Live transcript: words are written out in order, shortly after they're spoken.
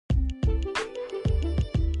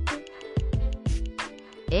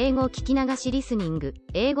英語聞き流しリスニング、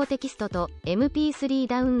英語テキストと MP3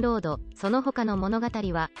 ダウンロード、その他の物語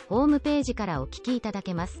はホームページからお聞きいただ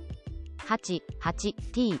けます。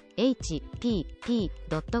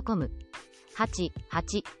88thpp.com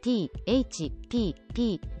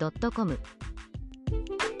 88thpp.com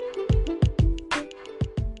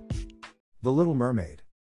The Little Mermaid.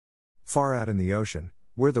 Far out in the ocean,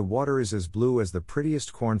 where the water is as blue as the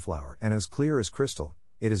prettiest cornflower and as clear as crystal,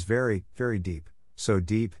 it is very, very deep, so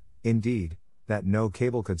deep, indeed, that no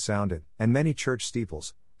cable could sound it, and many church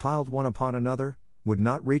steeples, piled one upon another, would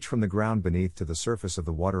not reach from the ground beneath to the surface of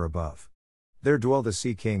the water above. There dwell the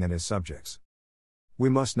Sea King and his subjects. We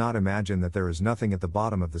must not imagine that there is nothing at the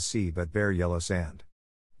bottom of the sea but bare yellow sand.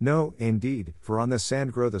 No, indeed, for on this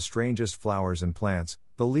sand grow the strangest flowers and plants,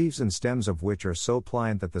 the leaves and stems of which are so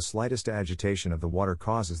pliant that the slightest agitation of the water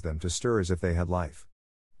causes them to stir as if they had life.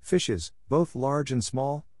 Fishes, both large and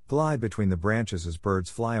small, glide between the branches as birds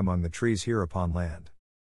fly among the trees here upon land.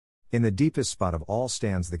 In the deepest spot of all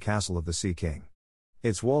stands the castle of the Sea King.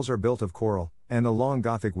 Its walls are built of coral, and the long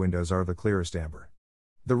Gothic windows are of the clearest amber.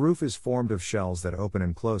 The roof is formed of shells that open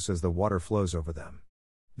and close as the water flows over them.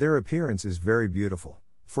 Their appearance is very beautiful,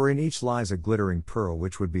 for in each lies a glittering pearl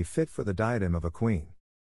which would be fit for the diadem of a queen.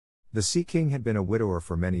 The Sea King had been a widower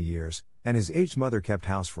for many years, and his aged mother kept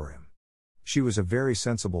house for him. She was a very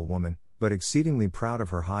sensible woman, but exceedingly proud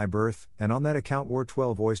of her high birth, and on that account wore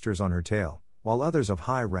 12 oysters on her tail, while others of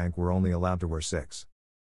high rank were only allowed to wear 6.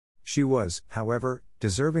 She was, however,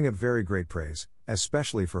 deserving of very great praise,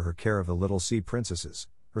 especially for her care of the little sea princesses,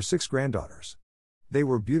 her 6 granddaughters. They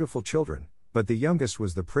were beautiful children, but the youngest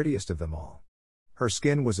was the prettiest of them all. Her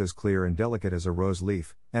skin was as clear and delicate as a rose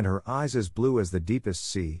leaf, and her eyes as blue as the deepest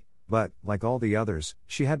sea, but, like all the others,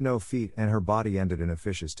 she had no feet and her body ended in a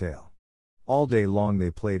fish's tail. All day long they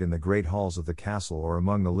played in the great halls of the castle or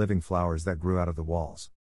among the living flowers that grew out of the walls.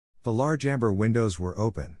 The large amber windows were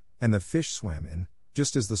open, and the fish swam in,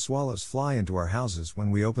 just as the swallows fly into our houses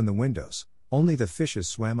when we open the windows, only the fishes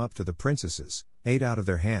swam up to the princesses, ate out of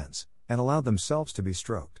their hands, and allowed themselves to be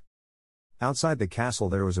stroked. Outside the castle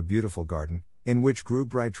there was a beautiful garden, in which grew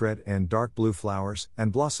bright red and dark blue flowers,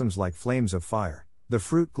 and blossoms like flames of fire, the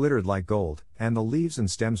fruit glittered like gold, and the leaves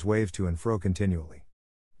and stems waved to and fro continually.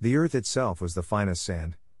 The earth itself was the finest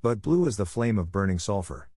sand, but blue as the flame of burning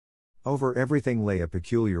sulfur. Over everything lay a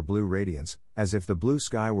peculiar blue radiance, as if the blue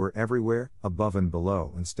sky were everywhere, above and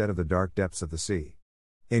below, instead of the dark depths of the sea.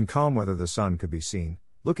 In calm weather the sun could be seen,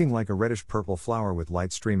 looking like a reddish-purple flower with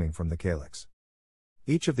light streaming from the calyx.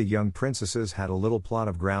 Each of the young princesses had a little plot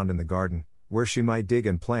of ground in the garden, where she might dig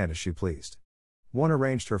and plant as she pleased. One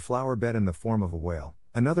arranged her flower bed in the form of a whale,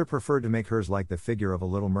 another preferred to make hers like the figure of a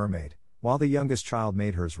little mermaid, while the youngest child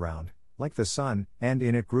made hers round, like the sun, and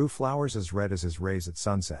in it grew flowers as red as his rays at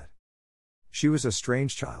sunset. She was a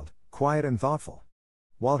strange child, quiet and thoughtful.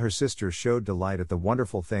 While her sisters showed delight at the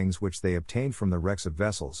wonderful things which they obtained from the wrecks of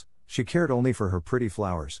vessels, she cared only for her pretty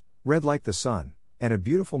flowers, red like the sun, and a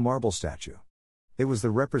beautiful marble statue. It was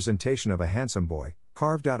the representation of a handsome boy,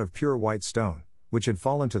 carved out of pure white stone, which had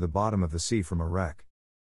fallen to the bottom of the sea from a wreck.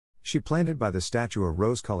 She planted by the statue a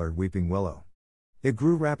rose-colored weeping willow. It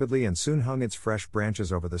grew rapidly and soon hung its fresh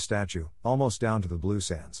branches over the statue, almost down to the blue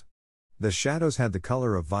sands. The shadows had the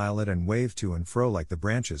color of violet and waved to and fro like the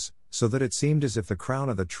branches, so that it seemed as if the crown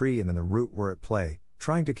of the tree and the root were at play,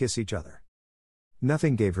 trying to kiss each other.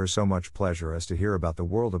 Nothing gave her so much pleasure as to hear about the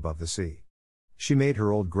world above the sea. She made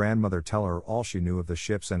her old grandmother tell her all she knew of the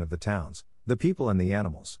ships and of the towns, the people and the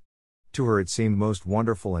animals. To her it seemed most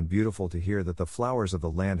wonderful and beautiful to hear that the flowers of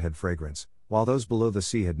the land had fragrance, while those below the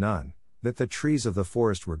sea had none, that the trees of the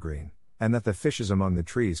forest were green, and that the fishes among the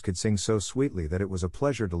trees could sing so sweetly that it was a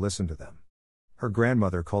pleasure to listen to them. Her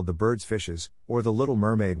grandmother called the birds fishes, or the little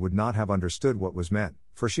mermaid would not have understood what was meant,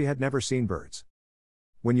 for she had never seen birds.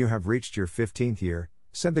 When you have reached your 15th year,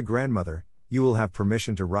 said the grandmother, you will have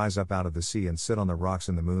permission to rise up out of the sea and sit on the rocks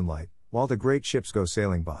in the moonlight, while the great ships go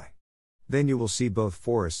sailing by. Then you will see both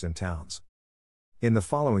forests and towns. In the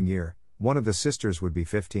following year, one of the sisters would be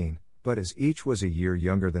 15, but as each was a year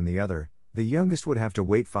younger than the other, the youngest would have to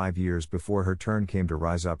wait 5 years before her turn came to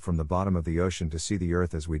rise up from the bottom of the ocean to see the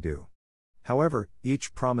earth as we do. However,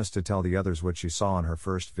 each promised to tell the others what she saw on her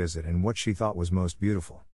first visit and what she thought was most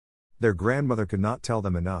beautiful. Their grandmother could not tell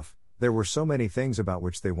them enough, there were so many things about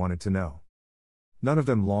which they wanted to know. None of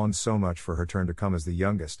them longed so much for her turn to come as the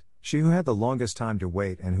youngest, she who had the longest time to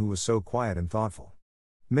wait and who was so quiet and thoughtful.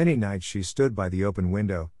 Many nights she stood by the open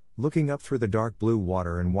window, looking up through the dark blue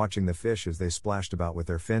water and watching the fish as they splashed about with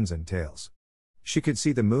their fins and tails. She could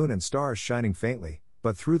see the moon and stars shining faintly,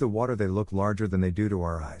 but through the water they looked larger than they do to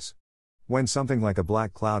our eyes. When something like a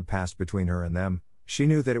black cloud passed between her and them, She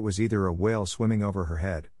knew that it was either a whale swimming over her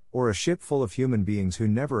head, or a ship full of human beings who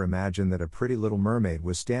never imagined that a pretty little mermaid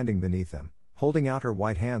was standing beneath them, holding out her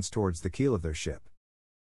white hands towards the keel of their ship.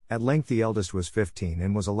 At length the eldest was 15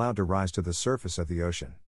 and was allowed to rise to the surface of the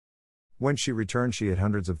ocean. When she returned she had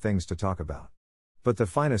hundreds of things to talk about. But the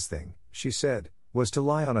finest thing, she said, was to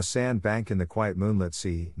lie on a sand bank in the quiet moonlit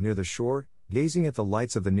sea, near the shore, gazing at the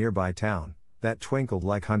lights of the nearby town, that twinkled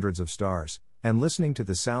like hundreds of stars, and listening to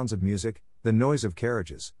the sounds of music, the noise of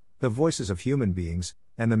carriages, the voices of human beings,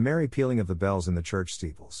 and the merry pealing of the bells in the church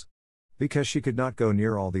steeples. Because she could not go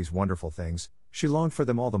near all these wonderful things, she longed for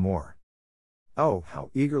them all the more. Oh, how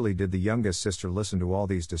eagerly did the youngest sister listen to all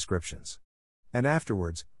these descriptions. And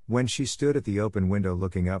afterwards, when she stood at the open window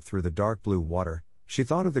looking up through the dark blue water, she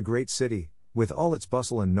thought of the great city, with all its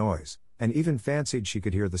bustle and noise, and even fancied she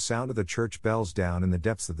could hear the sound of the church bells down in the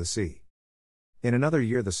depths of the sea. In another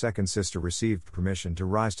year the second sister received permission to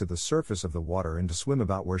rise to the surface of the water and to swim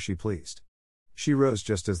about where she pleased. She rose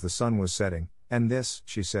just as the sun was setting, and this,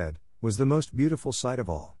 she said, was the most beautiful sight of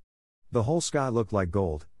all. The whole sky looked like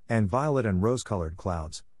gold, and violet and rose-colored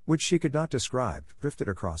clouds, which she could not describe, drifted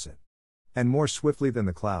across it. And more swiftly than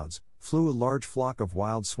the clouds, flew a large flock of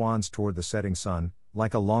wild swans toward the setting sun,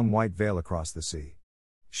 like a long white veil across the sea.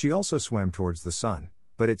 She also swam towards the sun,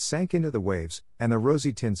 but it sank into the waves, and the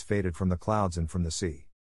rosy tints faded from the clouds and from the sea.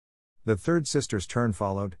 The third sister's turn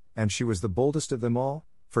followed, and she was the boldest of them all,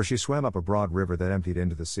 for she swam up a broad river that emptied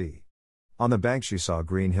into the sea. On the bank she saw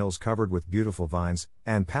green hills covered with beautiful vines,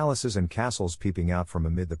 and palaces and castles peeping out from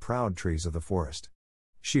amid the proud trees of the forest.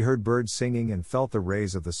 She heard birds singing and felt the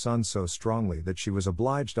rays of the sun so strongly that she was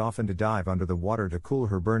obliged often to dive under the water to cool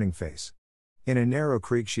her burning face. In a narrow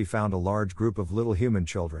creek she found a large group of little human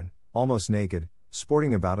children, almost naked,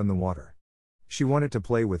 sporting about in the water. She wanted to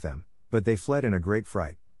play with them, but they fled in a great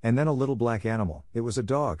fright, and then a little black animal, it was a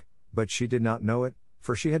dog, but she did not know it,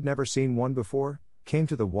 for she had never seen one before, came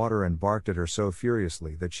to the water and barked at her so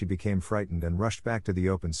furiously that she became frightened and rushed back to the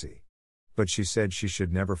open sea. But she said she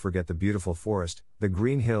should never forget the beautiful forest, the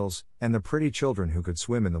green hills, and the pretty children who could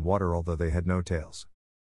swim in the water although they had no tails.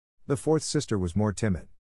 The fourth sister was more timid.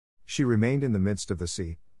 She remained in the midst of the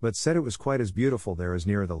sea, but said it was quite as beautiful there as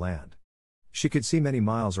near the land. She could see many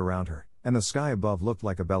miles around her, and the sky above looked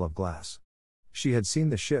like a bell of glass. She had seen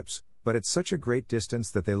the ships, but at such a great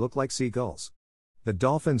distance that they looked like seagulls. The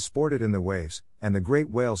dolphins sported in the waves, and the great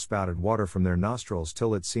whales spouted water from their nostrils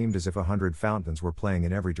till it seemed as if 100 fountains were playing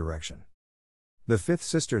in every direction. The fifth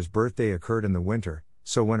sister's birthday occurred in the winter,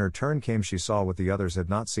 so when her turn came she saw what the others had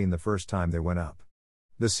not seen the first time they went up.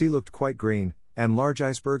 The sea looked quite green, and large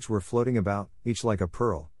icebergs were floating about, each like a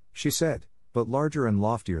pearl, she said, but larger and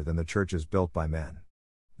loftier than the churches built by men.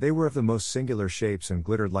 They were of the most singular shapes and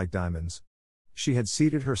glittered like diamonds. She had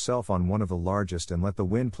seated herself on one of the largest and let the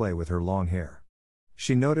wind play with her long hair.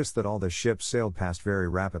 She noticed that all the ships sailed past very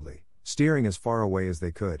rapidly, steering as far away as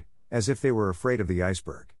they could, as if they were afraid of the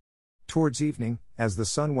iceberg. Towards evening, as the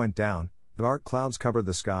sun went down, dark clouds covered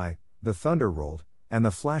the sky, the thunder rolled, and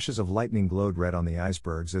the flashes of lightning glowed red on the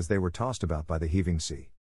icebergs as they were tossed about by the heaving sea.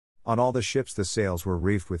 On all the ships the sails were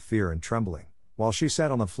reefed with fear and trembling, while she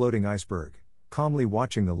sat on the floating iceberg, calmly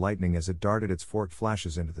watching the lightning as it darted its forked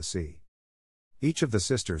flashes into the sea. Each of the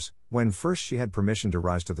sisters, when first she had permission to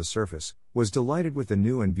rise to the surface, was delighted with the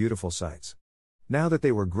new and beautiful sights. Now that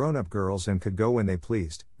they were grown-up girls and could go when they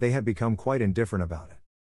pleased, they had become quite indifferent about it.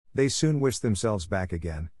 They soon wished themselves back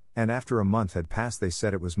again, and after a month had passed they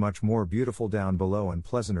said it was much more beautiful down below and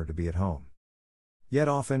pleasanter to be at home. Yet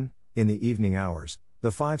often, in the evening hours,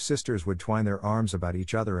 the 5 sisters would twine their arms about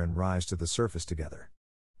each other and rise to the surface together.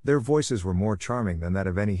 Their voices were more charming than that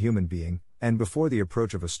of any human being, and before the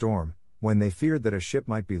approach of a storm, when they feared that a ship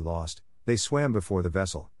might be lost, they swam before the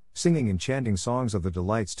vessel, singing enchanting songs of the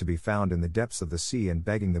delights to be found in the depths of the sea and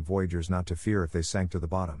begging the voyagers not to fear if they sank to the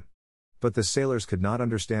bottom. But the sailors could not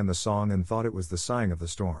understand the song and thought it was the sighing of the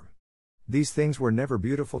storm. These things were never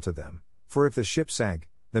beautiful to them, for if the ship sank,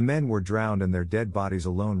 the men were drowned and their dead bodies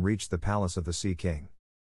alone reached the palace of the Sea King.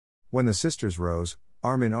 When the sisters rose,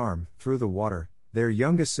 arm in arm, through the water, their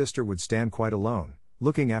youngest sister would stand quite alone,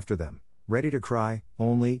 looking after them, ready to cry,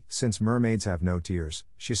 only, since mermaids have no tears,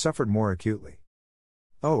 she suffered more acutely.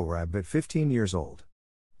 "Oh, I'm but 15 years old,"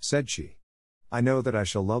 said she. "I know that I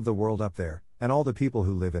shall love the world up there, and all the people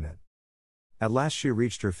who live in it." At last she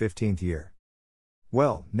reached her 15th year.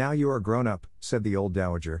 "Well, now you are grown up," said the old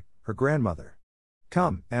dowager, her grandmother.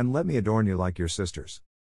 "Come, and let me adorn you like your sisters."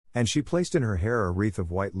 And she placed in her hair a wreath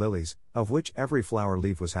of white lilies, of which every flower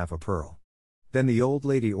leaf was half a pearl. Then the old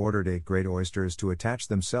lady ordered 8 great oysters to attach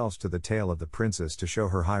themselves to the tail of the princess to show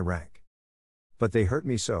her high rank. "But they hurt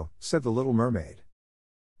me so," said the little mermaid.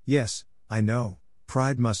 "Yes, I know,"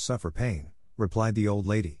 Pride must suffer pain, replied the old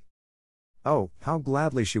lady. Oh, how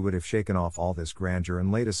gladly she would have shaken off all this grandeur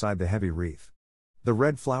and laid aside the heavy wreath. The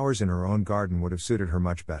red flowers in her own garden would have suited her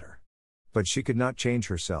much better. But she could not change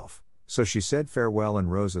herself, so she said farewell and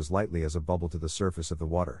rose as lightly as a bubble to the surface of the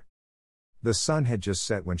water. The sun had just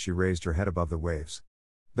set when she raised her head above the waves.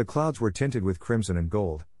 The clouds were tinted with crimson and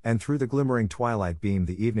gold, and through the glimmering twilight beamed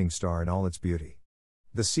the evening star in all its beauty.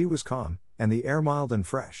 The sea was calm, and the air mild and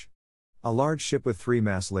fresh. A large ship with 3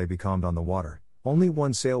 masts lay becalmed on the water. Only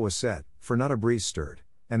one sail was set, for not a breeze stirred,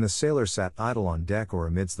 and the sailors sat idle on deck or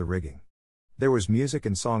amidst the rigging. There was music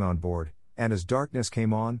and song on board, and as darkness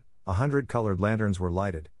came on, 100 colored lanterns were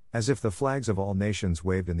lighted, as if the flags of all nations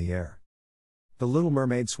waved in the air. The little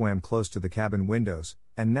mermaid swam close to the cabin windows,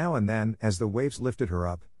 and now and then, as the waves lifted her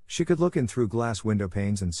up, she could look in through glass window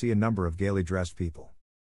panes and see a number of gaily dressed people.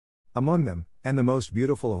 Among them, and the most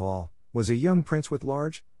beautiful of all, was a young prince with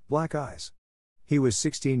large, black eyes. He was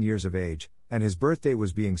 16 years of age, and his birthday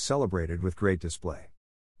was being celebrated with great display.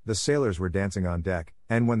 The sailors were dancing on deck,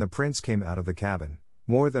 and when the prince came out of the cabin,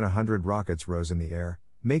 more than 100 rockets rose in the air,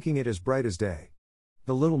 making it as bright as day.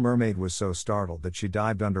 The little mermaid was so startled that she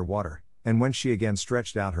dived under water, and when she again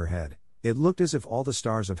stretched out her head, it looked as if all the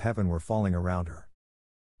stars of heaven were falling around her.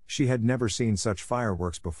 She had never seen such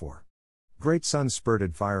fireworks before. Great suns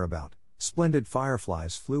spurted fire about, splendid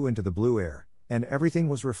fireflies flew into the blue air, and everything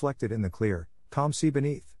was reflected in the clear, calm sea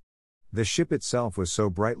beneath. The ship itself was so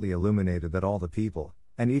brightly illuminated that all the people,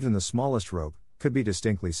 and even the smallest rope, could be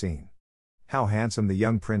distinctly seen. How handsome the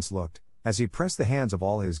young prince looked, as he pressed the hands of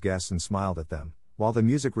all his guests and smiled at them, while the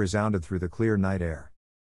music resounded through the clear night air.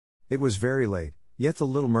 It was very late, yet the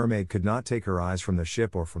little mermaid could not take her eyes from the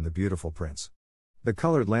ship or from the beautiful prince. The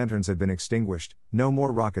colored lanterns had been extinguished, no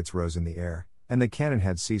more rockets rose in the air, and the cannon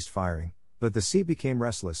had ceased firing, but the sea became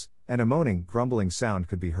restless, and a moaning, grumbling sound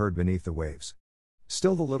could be heard beneath the waves.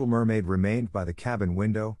 Still the little mermaid remained by the cabin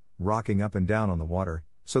window, rocking up and down on the water,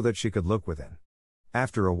 so that she could look within.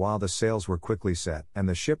 After a while the sails were quickly set, and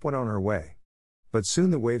the ship went on her way. But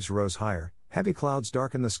soon the waves rose higher, heavy clouds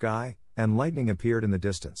darkened the sky, and lightning appeared in the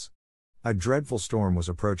distance. A dreadful storm was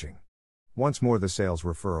approaching. Once more the sails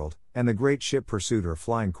were furled, and the great ship pursued her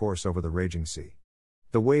flying course over the raging sea.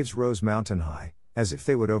 The waves rose mountain high, as if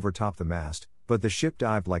they would overtop the mast, but the ship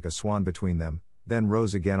dived like a swan between them, then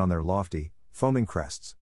rose again on their lofty, foaming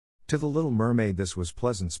crests. To the little mermaid this was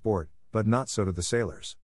pleasant sport, but not so to the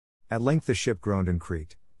sailors. At length the ship groaned and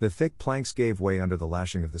creaked, the thick planks gave way under the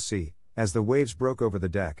lashing of the sea, as the waves broke over the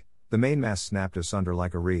deck, the mainmast snapped asunder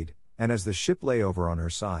like a reed, and as the ship lay over on her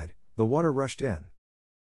side, the water rushed in.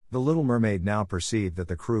 The little mermaid now perceived that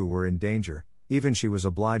the crew were in danger, even she was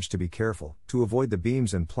obliged to be careful, to avoid the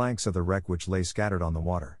beams and planks of the wreck which lay scattered on the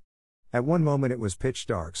water. At one moment it was pitch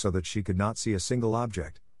dark so that she could not see a single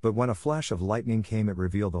object, but when a flash of lightning came it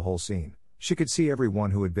revealed the whole scene. She could see every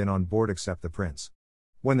one who had been on board except the prince.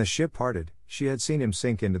 When the ship parted, she had seen him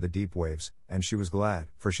sink into the deep waves, and she was glad,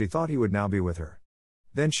 for she thought he would now be with her.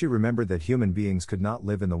 Then she remembered that human beings could not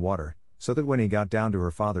live in the water, so that when he got down to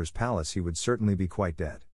her father's palace he would certainly be quite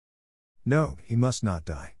dead. No, he must not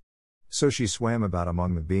die. So she swam about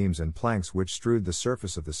among the beams and planks which strewed the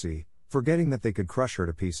surface of the sea, forgetting that they could crush her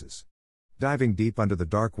to pieces. Diving deep under the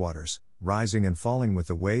dark waters, rising and falling with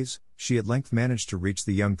the waves, she at length managed to reach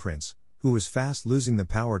the young prince, who was fast losing the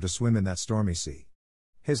power to swim in that stormy sea.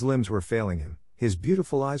 His limbs were failing him, his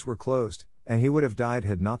beautiful eyes were closed, and he would have died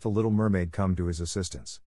had not the little mermaid come to his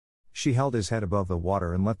assistance. She held his head above the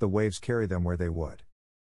water and let the waves carry them where they would.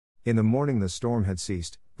 In the morning the storm had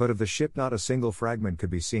ceased, but of the ship not a single fragment could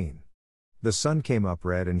be seen. The sun came up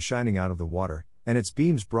red and shining out of the water, and its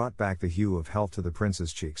beams brought back the hue of health to the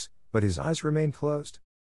prince's cheeks, but his eyes remained closed.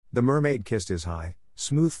 The mermaid kissed his high,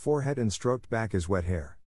 smooth forehead and stroked back his wet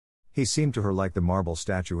hair. He seemed to her like the marble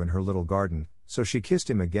statue in her little garden, so she kissed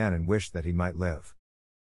him again and wished that he might live.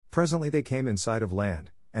 Presently they came in sight of land,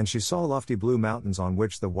 and she saw lofty blue mountains on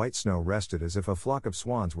which the white snow rested as if a flock of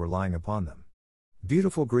swans were lying upon them.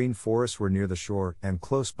 Beautiful green forests were near the shore, and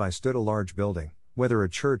close by stood a large building, whether a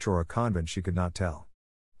church or a convent she could not tell.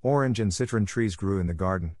 Orange and citron trees grew in the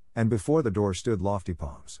garden, and before the door stood lofty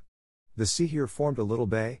palms. The sea here formed a little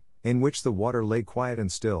bay, in which the water lay quiet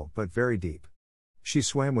and still but very deep. She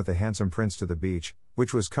swam with the handsome prince to the beach,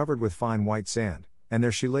 which was covered with fine white sand, and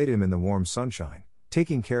there she laid him in the warm sunshine,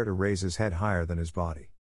 taking care to raise his head higher than his body.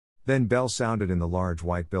 Then bells sounded in the large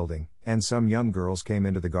white building, and some young girls came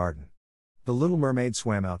into the garden. The little mermaid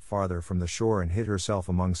swam out farther from the shore and hid herself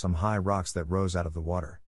among some high rocks that rose out of the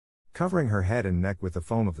water. Covering her head and neck with the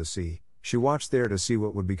foam of the sea, she watched there to see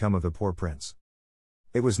what would become of the poor prince.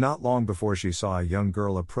 It was not long before she saw a young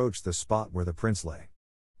girl approach the spot where the prince lay.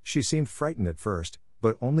 She seemed frightened at first,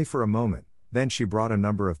 but only for a moment. Then she brought a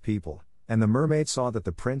number of people, and the mermaid saw that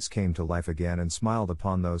the prince came to life again and smiled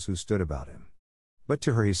upon those who stood about him. But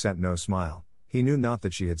to her he sent no smile, he knew not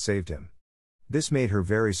that she had saved him. This made her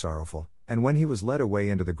very sorrowful, and when he was led away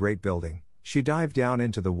into the great building, she dived down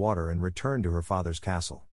into the water and returned to her father's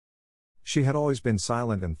castle. She had always been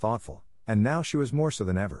silent and thoughtful, and now she was more so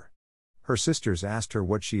than ever. Her sisters asked her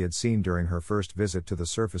what she had seen during her first visit to the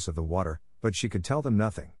surface of the water, but she could tell them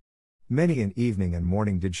nothing. Many an evening and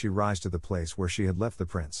morning did she rise to the place where she had left the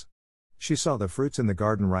prince. She saw the fruits in the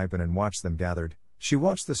garden ripen and watched them gathered, she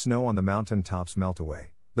watched the snow on the mountain tops melt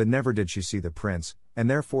away, but never did she see the prince, and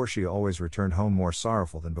therefore she always returned home more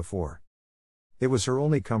sorrowful than before. It was her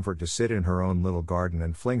only comfort to sit in her own little garden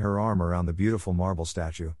and fling her arm around the beautiful marble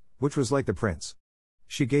statue, which was like the prince.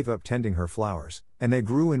 She gave up tending her flowers, and they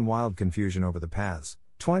grew in wild confusion over the paths,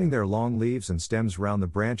 twining their long leaves and stems round the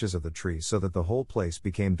branches of the trees so that the whole place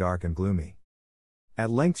became dark and gloomy.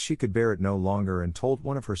 At length she could bear it no longer and told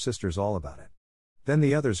one of her sisters all about it. Then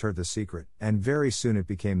the others heard the secret, and very soon it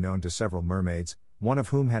became known to several mermaids, one of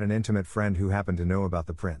whom had an intimate friend who happened to know about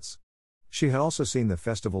the prince. She had also seen the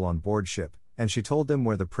festival on board ship, and she told them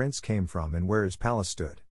where the prince came from and where his palace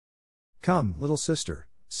stood. "Come, little sister,"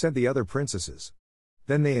 said the other princesses.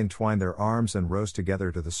 Then they entwined their arms and rose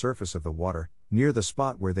together to the surface of the water, near the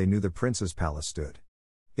spot where they knew the prince's palace stood.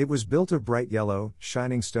 It was built of bright yellow,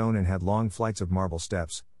 shining stone and had long flights of marble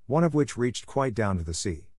steps, one of which reached quite down to the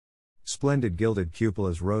sea. Splendid gilded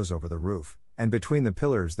cupolas rose over the roof, and between the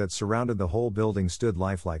pillars that surrounded the whole building stood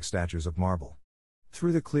lifelike statues of marble.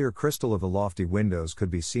 Through the clear crystal of the lofty windows could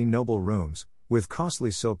be seen noble rooms, with costly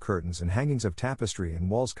silk curtains and hangings of tapestry and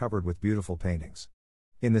walls covered with beautiful paintings.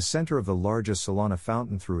 In the center of the largest salon a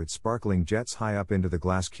fountain threw its sparkling jets high up into the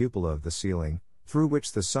glass cupola of the ceiling, through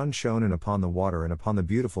which the sun shone in upon the water and upon the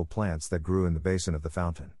beautiful plants that grew in the basin of the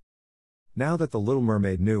fountain. Now that the little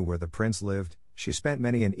mermaid knew where the prince lived, she spent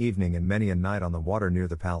many an evening and many a night on the water near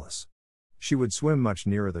the palace. She would swim much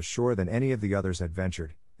nearer the shore than any of the others had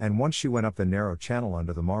ventured, and once she went up the narrow channel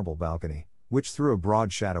under the marble balcony, which threw a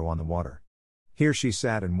broad shadow on the water. Here she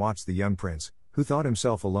sat and watched the young prince, who thought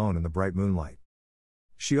himself alone in the bright moonlight.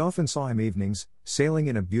 She often saw him evenings, sailing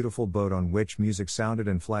in a beautiful boat on which music sounded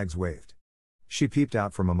and flags waved. She peeped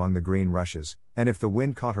out from among the green rushes, and if the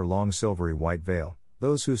wind caught her long silvery white veil,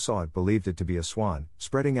 those who saw it believed it to be a swan,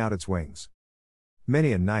 spreading out its wings.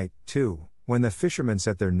 Many a night, too, when the fishermen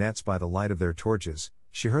set their nets by the light of their torches,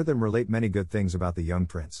 she heard them relate many good things about the young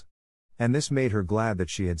prince. And this made her glad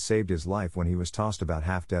that she had saved his life when he was tossed about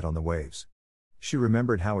half dead on the waves. She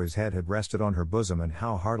remembered how his head had rested on her bosom and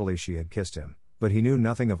how heartily she had kissed him, but he knew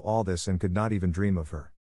nothing of all this and could not even dream of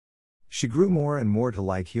her. She grew more and more to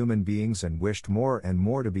like human beings and wished more and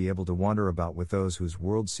more to be able to wander about with those whose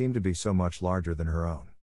world seemed to be so much larger than her own.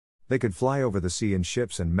 They could fly over the sea in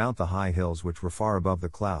ships and mount the high hills which were far above the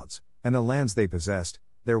clouds, and the lands they possessed,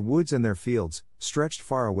 their woods and their fields, stretched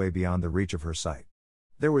far away beyond the reach of her sight.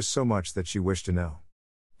 There was so much that she wished to know.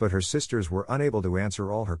 But her sisters were unable to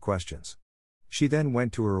answer all her questions. She then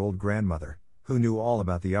went to her old grandmother, who knew all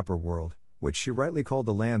about the upper world, which she rightly called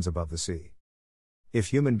the lands above the sea. "If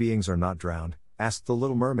human beings are not drowned," asked the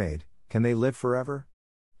little mermaid, "can they live forever?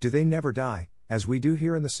 Do they never die, as we do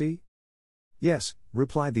here in the sea?" "Yes,"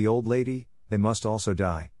 replied the old lady, "they must also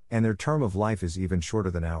die, and their term of life is even shorter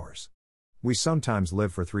than ours. We sometimes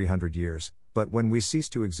live for 300 years, but when we cease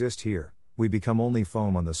to exist here, we become only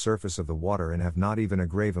foam on the surface of the water and have not even a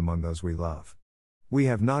grave among those we love. We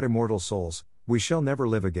have not immortal souls, we shall never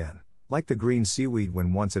live again. Like the green seaweed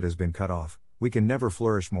when once it has been cut off, we can never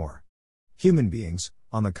flourish more. Human beings,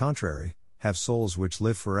 on the contrary, have souls which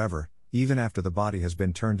live forever, even after the body has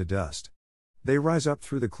been turned to dust. They rise up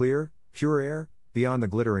through the clear, pure air, beyond the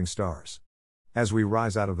glittering stars. As we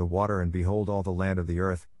rise out of the water and behold all the land of the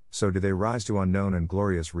earth, so do they rise to unknown and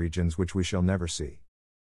glorious regions which we shall never see."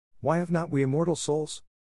 "Why have not we immortal souls?"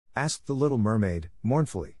 asked the little mermaid,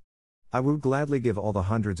 mournfully. "I would gladly give all the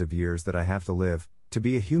hundreds of years that I have to live, to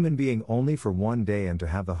be a human being only for one day and to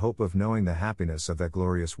have the hope of knowing the happiness of that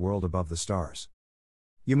glorious world above the stars."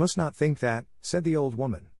 "You must not think that," said the old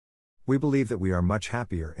woman. "We believe that we are much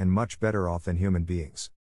happier and much better off than human beings."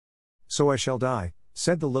 "So I shall die,"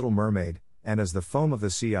 said the little mermaid, "and as the foam of the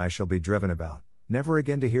sea I shall be driven about, never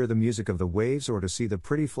again to hear the music of the waves or to see the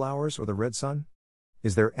pretty flowers or the red sun?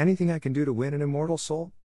 Is there anything I can do to win an immortal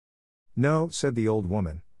soul?" "No," said the old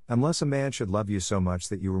woman, "unless a man should love you so much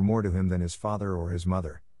that you were more to him than his father or his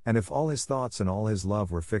mother, and if all his thoughts and all his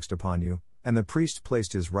love were fixed upon you, and the priest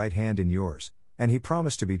placed his right hand in yours, and he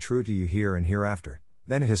promised to be true to you here and hereafter,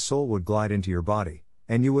 then his soul would glide into your body,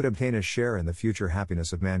 and you would obtain a share in the future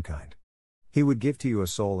happiness of mankind. He would give to you a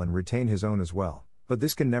soul and retain his own as well, but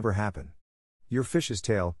this can never happen. Your fish's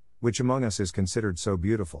tail, which among us is considered so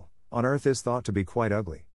beautiful, on earth is thought to be quite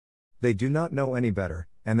ugly. They do not know any better,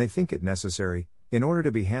 and they think it necessary, in order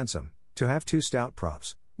to be handsome, to have two stout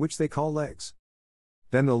props, which they call legs.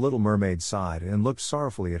 Then the little mermaid sighed and looked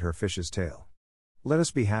sorrowfully at her fish's tail. Let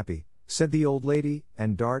us be happy, said the old lady,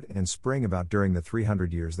 and dart and spring about during the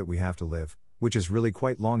 300 years that we have to live, which is really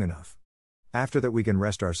quite long enough. After that we can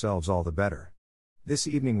rest ourselves all the better. This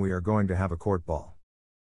evening we are going to have a court ball.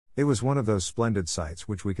 It was one of those splendid sights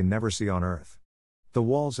which we can never see on earth. The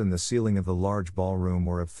walls and the ceiling of the large ballroom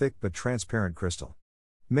were of thick but transparent crystal.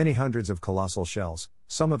 Many hundreds of colossal shells,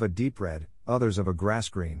 some of a deep red, others of a grass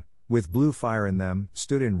green, with blue fire in them,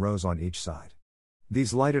 stood in rows on each side.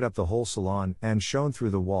 These lighted up the whole salon and shone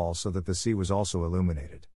through the walls so that the sea was also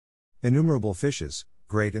illuminated. Innumerable fishes,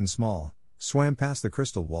 great and small, swam past the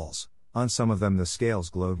crystal walls. On some of them the scales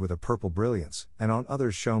glowed with a purple brilliance, and on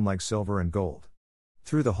others shone like silver and gold.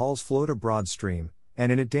 Through the halls flowed a broad stream,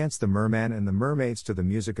 and in it danced the merman and the mermaids to the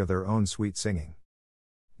music of their own sweet singing.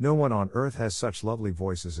 No one on earth has such lovely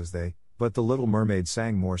voices as they, but the little mermaid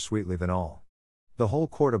sang more sweetly than all. The whole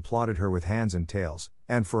court applauded her with hands and tails,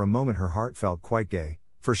 and for a moment her heart felt quite gay,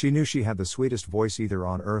 for she knew she had the sweetest voice either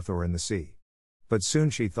on earth or in the sea. But soon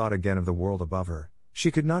she thought again of the world above her.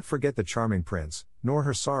 She could not forget the charming prince, nor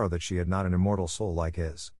her sorrow that she had not an immortal soul like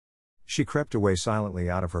his. She crept away silently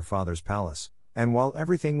out of her father's palace, and while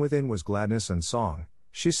everything within was gladness and song,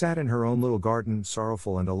 she sat in her own little garden,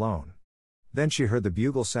 sorrowful and alone. Then she heard the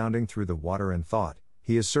bugle sounding through the water and thought,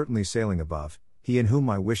 he is certainly sailing above, he in whom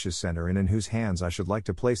my wishes center and in whose hands I should like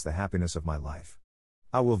to place the happiness of my life.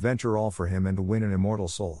 I will venture all for him and win an immortal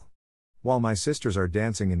soul. While my sisters are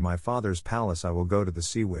dancing in my father's palace I will go to the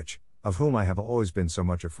sea witch, of whom I have always been so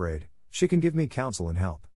much afraid. She can give me counsel and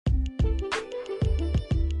help.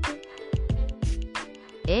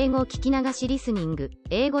 英語聞き流しリスニング、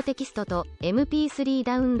英語テキストと MP3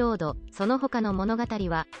 ダウンロード、その他の物語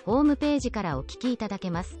はホームページからお聞きいただけ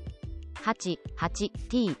ます。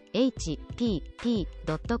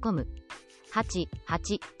88thpp.com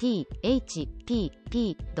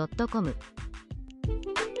 88thpp.com